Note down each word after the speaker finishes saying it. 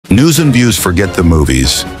News and Views, forget the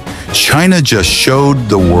movies. China just showed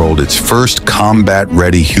the world its first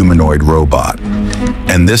combat-ready humanoid robot.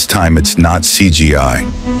 And this time it's not CGI,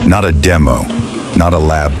 not a demo, not a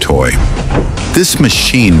lab toy. This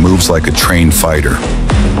machine moves like a trained fighter,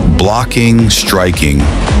 blocking, striking,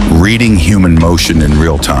 reading human motion in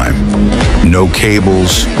real time. No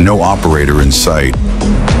cables, no operator in sight.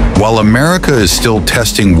 While America is still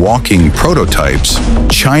testing walking prototypes,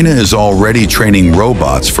 China is already training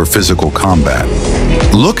robots for physical combat.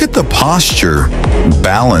 Look at the posture,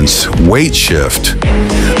 balance, weight shift.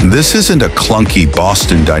 This isn't a clunky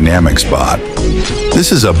Boston Dynamics bot.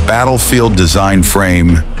 This is a battlefield design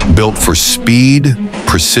frame built for speed,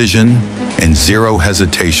 precision, and zero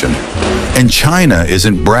hesitation. And China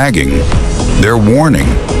isn't bragging, they're warning.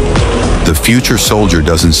 The future soldier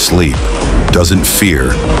doesn't sleep, doesn't fear,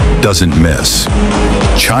 doesn't miss.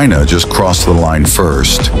 China just crossed the line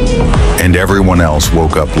first, and everyone else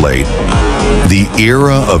woke up late. The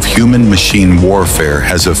era of human-machine warfare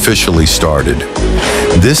has officially started.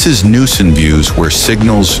 This is News and Views, where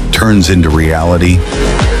signals turns into reality,